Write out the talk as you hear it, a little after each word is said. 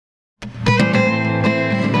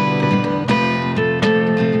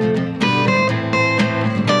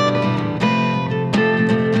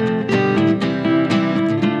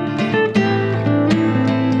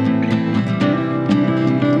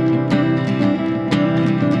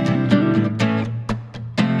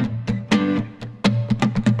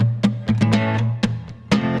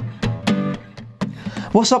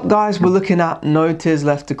What's up guys, we're looking at No Tears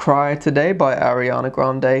Left to Cry today by Ariana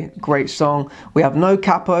Grande. Great song. We have no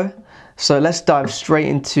capo, so let's dive straight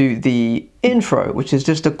into the intro, which is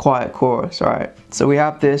just a quiet chorus, alright? So we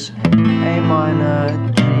have this A minor,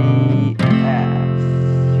 G, F,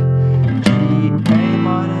 G, A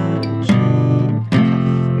minor, G, F,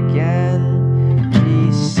 again,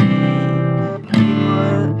 G, C, E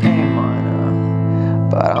minor, A minor,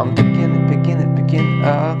 but I'm picking up, picking it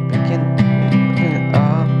up.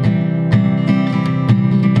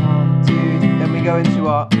 Go into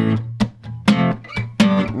our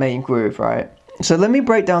main groove, right? So let me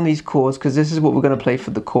break down these chords because this is what we're going to play for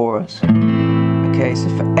the chorus. Okay, so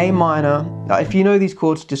for A minor, if you know these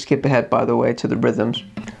chords, just skip ahead, by the way, to the rhythms.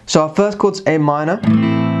 So our first chord's A minor.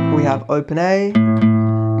 We have open A,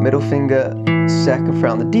 middle finger, second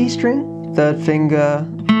fret on the D string, third finger,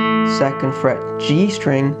 second fret G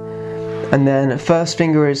string, and then first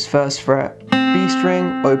finger is first fret B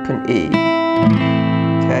string, open E.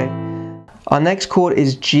 Okay. Our next chord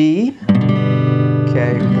is G.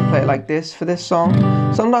 Okay, we can play it like this for this song.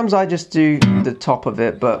 Sometimes I just do the top of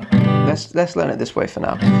it, but let's learn it this way for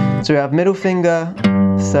now. So we have middle finger,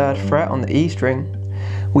 third fret on the E string.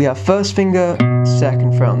 We have first finger,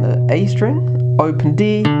 second fret on the A string, open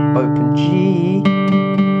D, open G,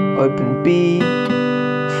 open B,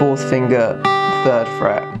 fourth finger, third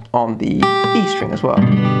fret on the E string as well.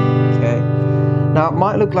 Okay. Now it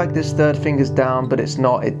might look like this third finger's down, but it's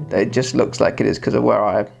not. It just looks like it is because of where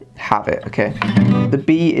I have it, okay? The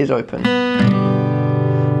B is open.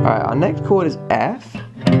 Alright, our next chord is F.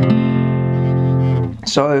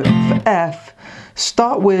 So for F,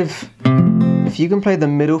 start with, if you can play the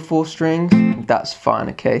middle four strings, that's fine,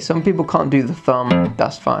 okay? Some people can't do the thumb,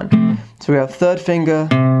 that's fine. So we have third finger,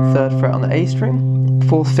 third fret on the A string,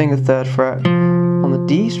 fourth finger, third fret on the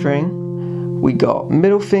D string. We got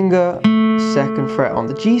middle finger, second fret on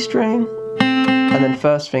the G string, and then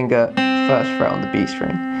first finger, first fret on the B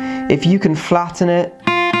string. If you can flatten it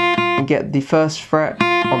and get the first fret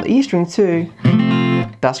on the E string too,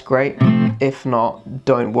 that's great. If not,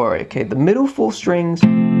 don't worry, okay? The middle four strings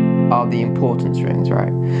are the important strings,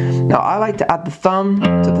 right? Now I like to add the thumb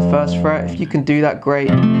to the first fret. If you can do that,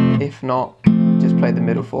 great. If not, just play the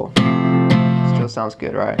middle four. Still sounds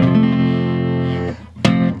good, right?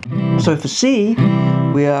 So for C,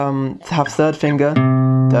 we have third finger,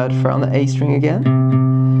 third fret on the A string again,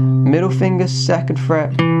 middle finger, second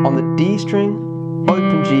fret on the D string,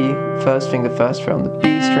 open G, first finger, first fret on the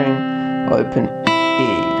B string, open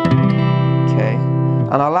E. Okay,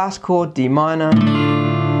 and our last chord, D minor,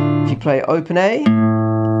 if you play open A,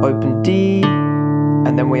 open D,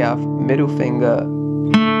 and then we have middle finger,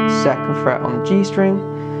 second fret on the G string,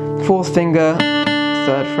 fourth finger,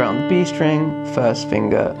 third fret on the B string, first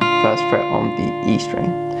finger, first fret on the E string.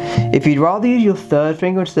 If you'd rather use your third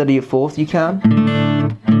finger instead of your fourth, you can.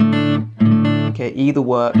 Okay, either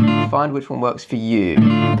work. Find which one works for you.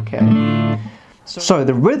 Okay. So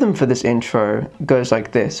the rhythm for this intro goes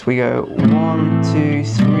like this. We go 1, 2,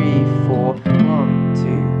 3, 4, 1,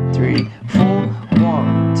 2, 3, 4,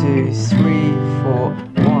 1, 2, 3, 4,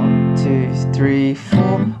 1, 2, 3,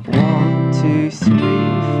 4, 1, 2, 3,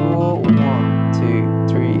 4, 1, 2,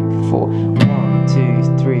 3, 4, 1,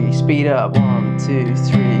 2, 3, speed up, 1, 2,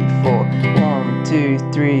 3, 4, 1, 2,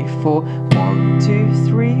 3, 4, 1, 2,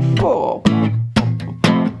 3, 4.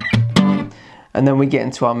 And then we get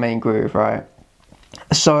into our main groove, right?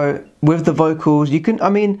 So with the vocals, you can, I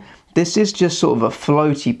mean, this is just sort of a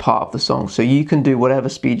floaty part of the song, so you can do whatever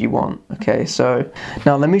speed you want, okay? So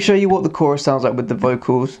now let me show you what the chorus sounds like with the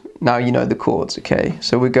vocals. Now you know the chords, okay?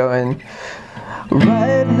 So we're going,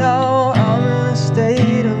 right now I'm in a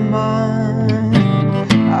state of mind,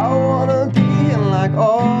 I wanna be in like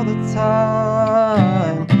all the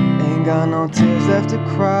time, ain't got no tears left to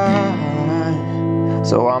cry,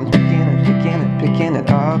 so I'm picking it up, picking it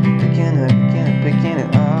up, picking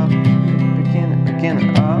it up,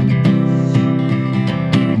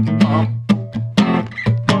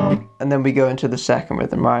 and then we go into the second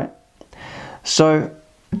rhythm, right? So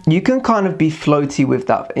you can kind of be floaty with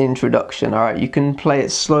that introduction, alright? You can play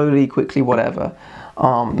it slowly, quickly, whatever.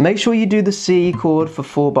 Make sure you do the C chord for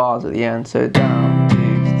 4 bars at the end. So down, 2,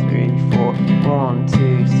 3, 4, 1,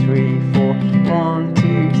 2, 3, 4, 1,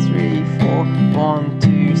 2, 3, 4, 1,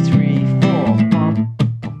 2, 3,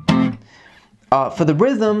 4. For the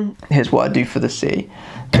rhythm, here's what I do for the C.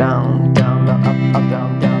 Down, down, down, up, up,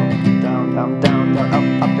 down, down, down, down, down, down, up,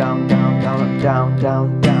 up, down, down, down, down,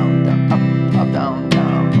 down, down, down, up, up, down,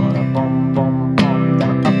 down, boom, boom, boom,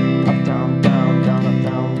 down, up, up, down, down, down, up,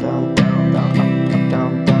 down, down, down, down, up, up,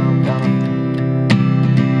 down, down, down.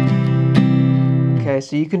 Okay, Okay,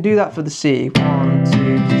 so you can do that for the C. 1, 2,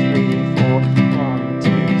 3, 4. 1, 2,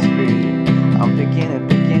 3. I'm picking it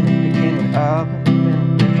up,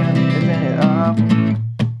 picking it up.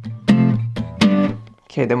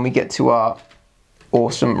 Okay, then we get to our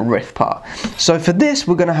awesome riff part. So for this,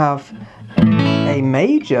 we're gonna have A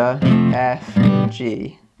major, F,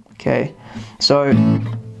 G. Okay, so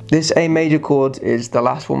this A major chord is the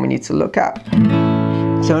last one we need to look at.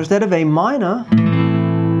 So instead of A minor,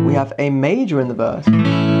 we have A major in the verse.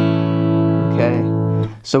 Okay,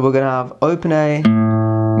 so we're gonna have open A,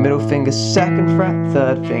 middle finger 2nd fret,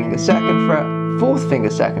 3rd finger 2nd fret, 4th finger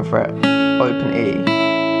 2nd fret, open E.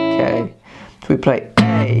 Okay, so we play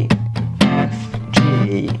A, F,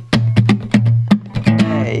 G,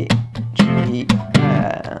 A, G,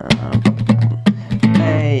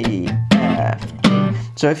 A, F, G.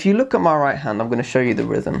 So if you look at my right hand, I'm going to show you the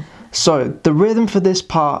rhythm. So the rhythm for this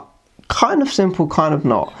part, kind of simple, kind of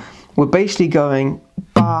not. We're basically going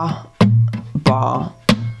ba, ba,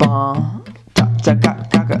 ba, da, da, ga,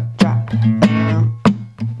 ga, ga, da,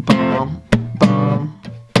 bum, bum,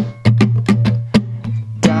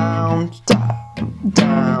 down, da,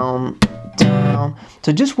 down, down.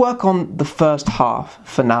 So just work on the first half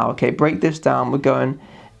for now. Okay, break this down. We're going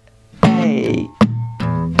A,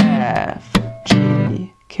 F,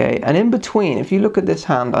 G. Okay, and in between, if you look at this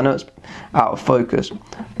hand, I know it's out of focus,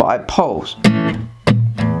 but I pulse.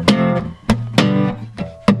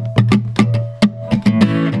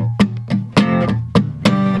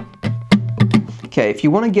 Okay, if you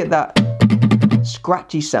want to get that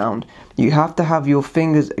scratchy sound, you have to have your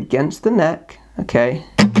fingers against the neck, okay,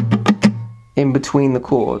 in between the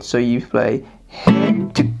chords. So you play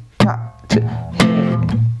hit to cat to hit,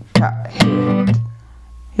 cat hit.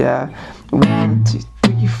 Yeah, 1, 2,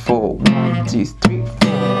 3, 4. 1, 2, 3,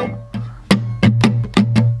 4.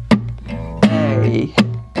 A,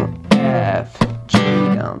 F, G,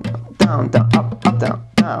 down, down, down, up, up, down,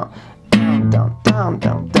 down, down, down, down,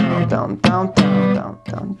 down, down, down, down, down,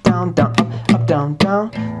 down, down, down, up, down, down,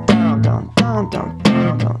 down, down, down, down,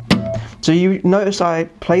 down, down. So you notice I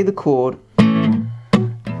play the chord down,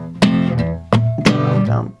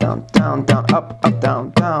 down, down, down, down, up, down,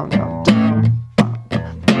 down, down, down.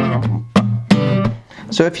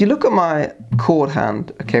 So if you look at my chord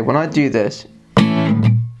hand, okay, when I do this,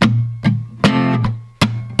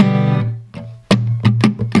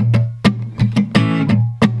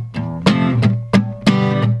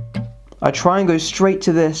 I try and go straight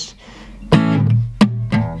to this.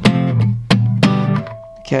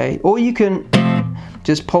 Okay, or you can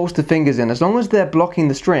just pulse the fingers in. As long as they're blocking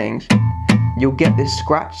the strings, you'll get this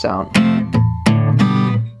scratch sound.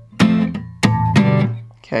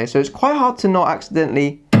 Okay, so it's quite hard to not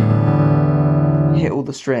accidentally hit all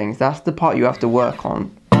the strings. That's the part you have to work on.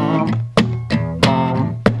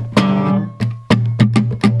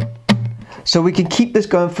 So we can keep this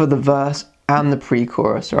going for the verse and the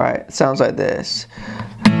pre-chorus, right? It sounds like this.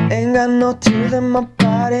 Ain't got no teeth in my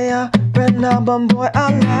body, but now, but boy,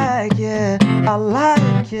 I like it, I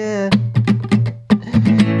like it.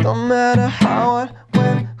 Don't matter how, what,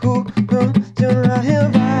 when, who, you're right here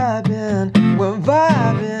vibing, we're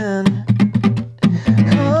vibing.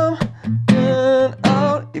 Come in,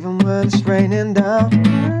 out, even when it's raining down.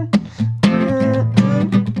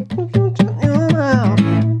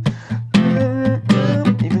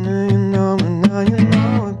 Even though you know me now, you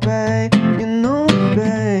know it, babe, you know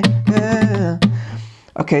it, babe.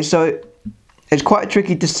 Okay, so it's quite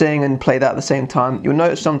tricky to sing and play that at the same time. You'll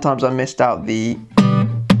notice sometimes I missed out the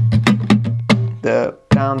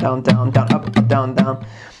down, down, down, down, up, up, down, down.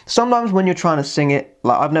 Sometimes when you're trying to sing it,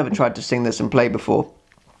 like I've never tried to sing this and play before.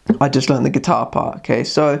 I just learned the guitar part, okay?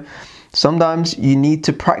 So sometimes you need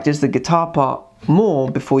to practice the guitar part more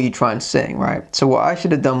before you try and sing, right? So what I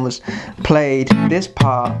should have done was played this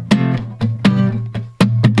part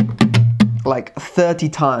like 30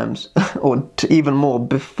 times or even more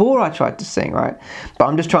before I tried to sing, right? But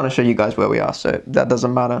I'm just trying to show you guys where we are, so that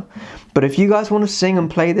doesn't matter. But if you guys want to sing and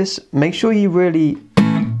play this, make sure you really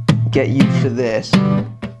get used to this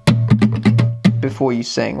before you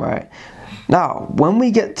sing, right? Now, when we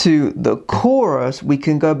get to the chorus, we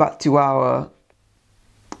can go back to our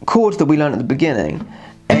chords that we learned at the beginning.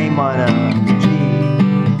 A minor, G,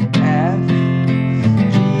 F,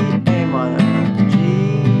 G, A minor, G,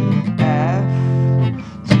 F,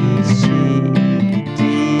 G, C, D,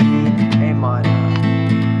 A minor,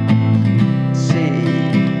 C.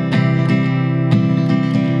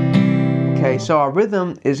 Okay, so our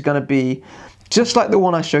rhythm is going to be just like the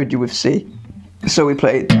one I showed you with C. So we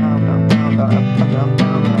play down, down, down, down, up, down,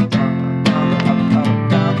 down, down, down, down, down,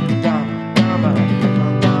 down, down, down,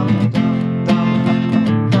 down, down, down,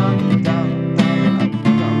 down, down, down,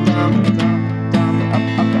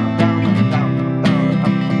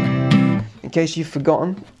 case you've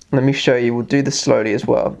forgotten, let me show you. We'll do this slowly as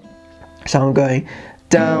well. So I'm going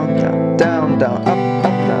down, down, down, down, up, up,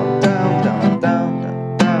 down, down, down, down,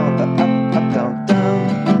 down, down, up, down, down,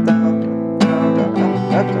 down, down,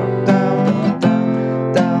 down, up, down, down,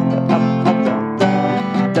 down, down, up, up, down,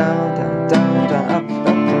 down, down, down, down, up, up,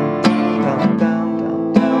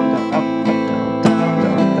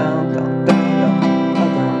 down, down, down, down, up, up,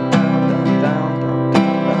 down, down, down,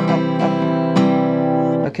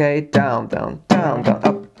 down, okay, down, down, down, down,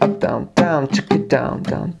 up, up, down, down, check it down,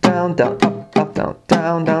 down, down, down, up, up, down,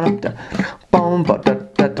 down, down, up, down, boom, but da,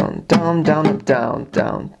 da, down, down, down, up, down,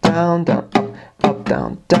 down, down, down, up,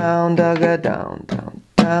 down, down, da, ga, down, down,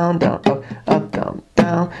 down, down, up, down,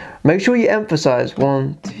 down. Make sure you emphasize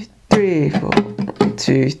 1, 2, 3, 4, 1,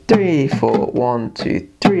 2, 3, 4, 1, 2,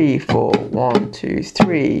 3, 4, 1, 2,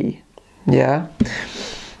 3. Yeah.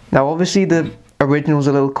 Now, obviously, the original's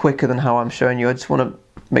a little quicker than how I'm showing you. I just want to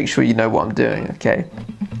make sure you know what I'm doing, okay?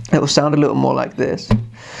 It will sound a little more like this.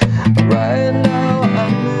 Right now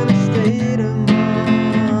I'm in a state of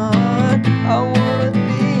mind, I wanna be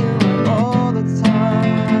in all the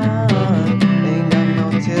time. Ain't got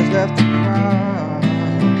no tears left to cry.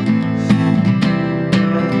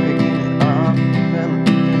 Picking it up, then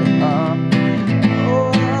picking it up.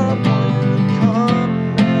 Oh, I wanna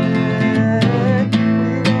come back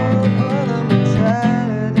with all other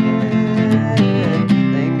mentality.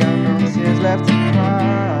 Ain't got no tears left to cry.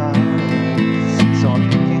 So I'm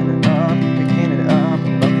picking it up,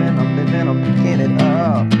 I'm loving, I'm living, I'm picking it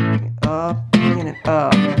up, picking it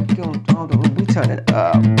up, we turn it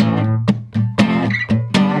up.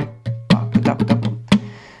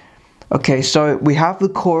 Okay, so we have the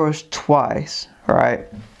chorus twice, right?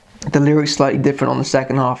 The lyrics slightly different on the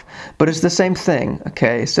second half, but it's the same thing,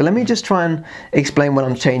 okay? So let me just try and explain when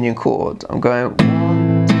I'm changing chords. I'm going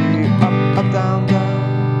 1, 2, up, down,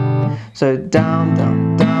 down. So down,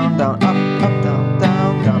 down, down, down, up, down,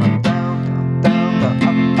 down, down, up, down, down,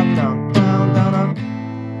 down, up, down, down, up.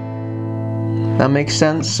 That makes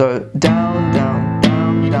sense? So down, down,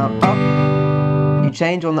 down, down, up. You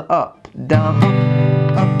change on the up, down,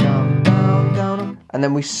 up, down, down, down, up. And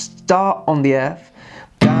then we start on the F,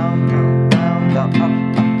 down, down, down, down,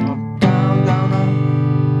 up, down, down, up.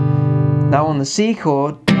 Now on the C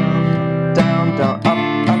chord, down, down, down, up,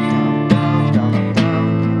 down, down, down, up,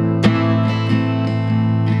 down, down.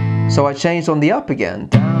 So I changed on the up again,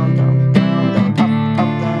 down, down, down, down,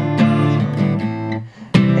 up, down, down.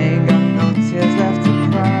 Ain't got no tears left to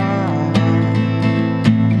cry.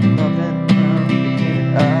 Loving, picking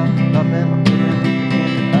it up, loving,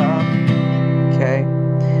 picking it up. Okay,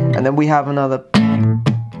 and then we have another.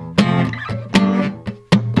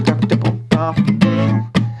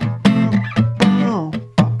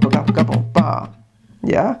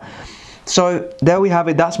 Yeah, so there we have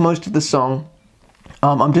it. That's most of the song.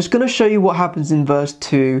 I'm just going to show you what happens in verse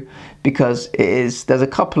 2 because there's a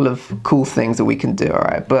couple of cool things that we can do,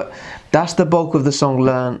 alright? But that's the bulk of the song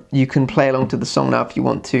learned. You can play along to the song now if you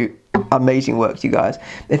want to. Amazing work, you guys.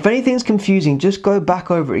 If anything's confusing, just go back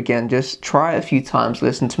over it again. Just try it a few times,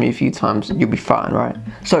 listen to me a few times, and you'll be fine, right?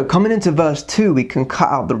 So coming into verse 2, we can cut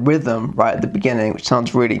out the rhythm right at the beginning, which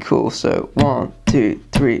sounds really cool. So 1, 2,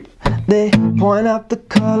 3. They point out the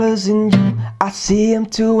colors in you. I see them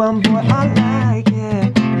too, and boy, I like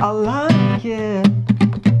it. I like it.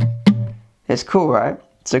 It's cool, right?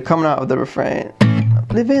 So coming out of the refrain,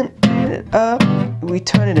 living it up, we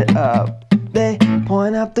turning it up. They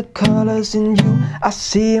point out the colors in you. I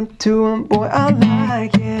see them too, and boy, I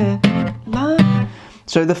like it.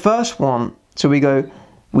 So the first one, so we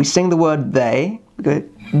sing the word they. We go,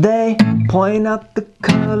 they point out the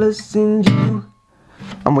colors in you.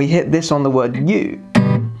 And we hit this on the word you,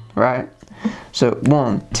 right? So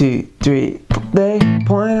 1, 2, 3. They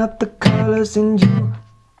point out the colors in you.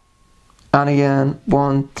 And again,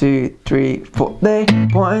 1, 2, 3, 4. They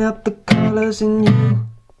point out the colors in you.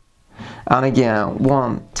 And again,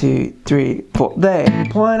 1, 2, 3, 4. They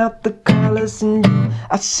point out the colors in you.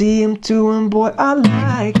 I see them too, and boy, I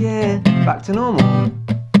like it. Back to normal.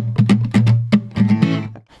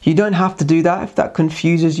 You don't have to do that. If that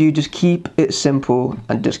confuses you, just keep it simple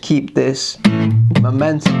and just keep this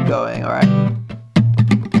momentum going, alright?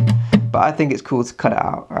 But I think it's cool to cut it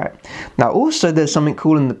out, alright? Now also there's something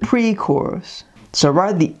cool in the pre-chorus. So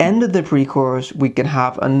right at the end of the pre-chorus, we can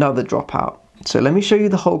have another dropout. So let me show you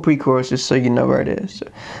the whole pre-chorus just so you know where it is. So,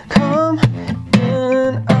 come in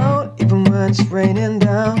and out, even when it's raining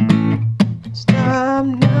down. Stop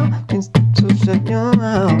now, to shut your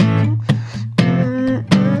mouth.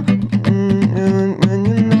 When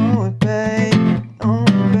you know it, babe, oh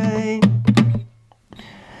babe.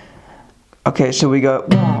 Okay, so we go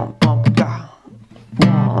 1, 2,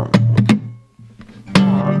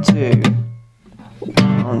 1, 2,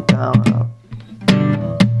 1, down, up.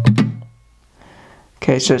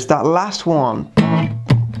 Okay, so it's that last one.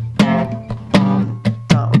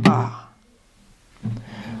 Down, ba.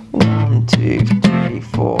 1, 2, 3,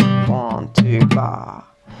 4, 1, 2, ba.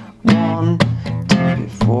 1, 2,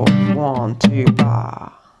 4, 1, 2,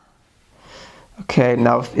 ba. Okay,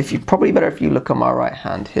 now if you probably better if you look on my right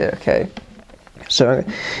hand here, okay? So,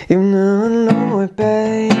 even though I know it,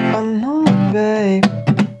 babe, I know it, babe.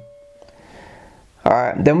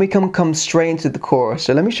 Alright, then we come straight into the chorus.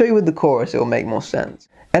 So let me show you with the chorus, it will make more sense.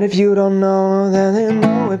 And if you don't know, then you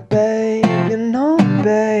know it, babe, you know it,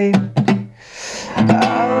 babe.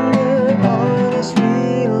 I live on a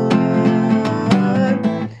sweet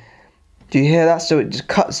life. Do you hear that? So it just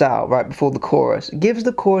cuts out right before the chorus. It gives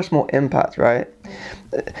the chorus more impact, right?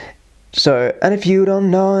 So, and if you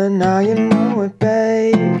don't know it, now you know it,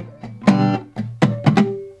 babe.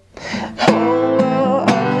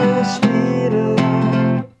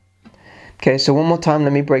 Okay, so one more time,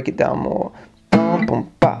 let me break it down more. Boom,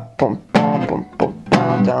 boom, ba, boom, boom, boom, boom,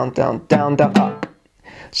 down, down, down, down, up.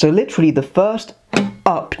 So literally the first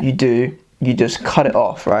up you do, you just cut it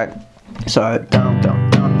off, right? So down, down,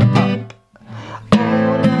 down, up. Oh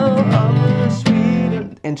no, I'm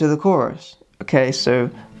sweet. Into the chorus. Okay, so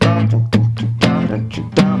down, down, down, down,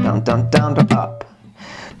 down, down, down, down, up.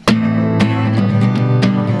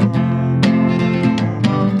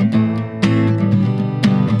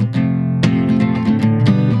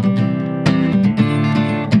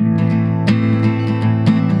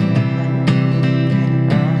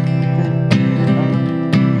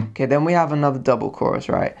 Okay, then we have another double chorus,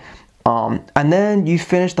 right? And then you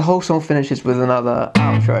finish, the whole song finishes with another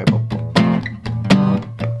outro.